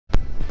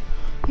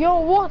Yo,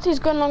 what is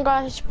going on,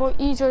 guys? It's your boy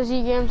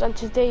EOZgames, and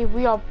today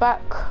we are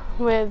back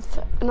with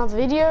another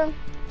video.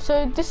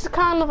 So this is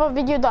kind of a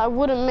video that I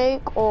wouldn't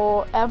make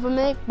or ever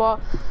make, but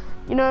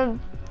you know,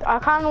 I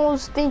kind of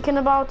was thinking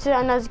about it,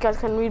 and as you guys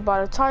can read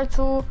by the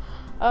title,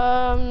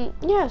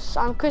 yes,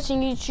 I'm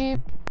quitting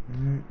YouTube.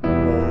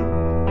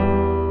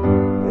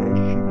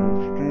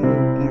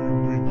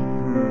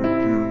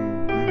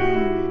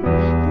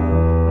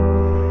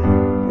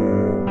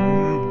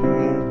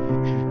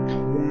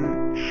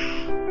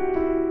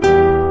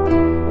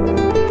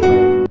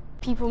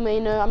 People may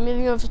know I'm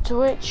moving over to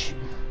Twitch,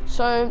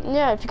 so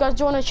yeah, if you guys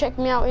do want to check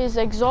me out, is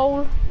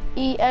EXOL,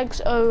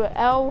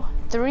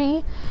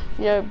 EXOL3.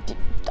 You know,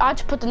 I had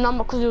to put the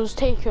number because it was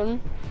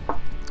taken.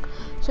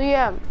 So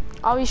yeah,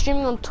 I'll be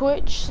streaming on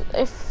Twitch.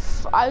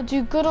 If I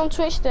do good on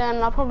Twitch,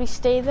 then I'll probably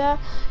stay there.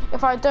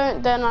 If I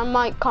don't, then I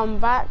might come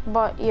back.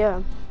 But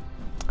yeah,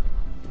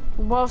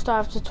 what else do I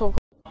have to talk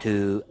about?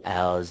 2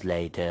 hours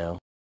later.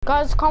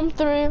 Guys, come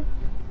through,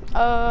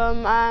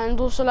 and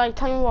also like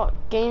tell me what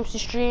games to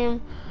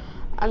stream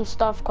and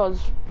stuff, because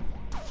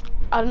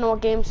I don't know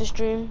what games to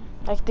stream,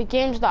 like the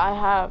games that I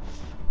have.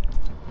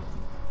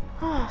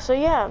 So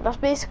yeah, that's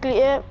basically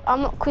it.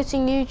 I'm not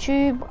quitting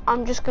YouTube,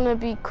 I'm just gonna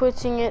be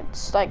quitting it,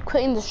 like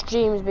quitting the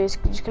streams,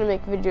 basically just gonna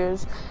make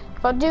videos.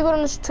 If I do go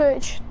on this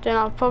Twitch, then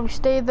I'll probably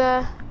stay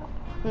there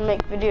and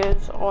make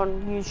videos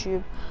on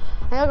YouTube.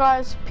 And yeah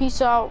guys,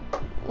 peace out.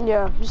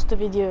 Yeah, just a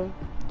video,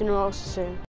 don't know what else to say.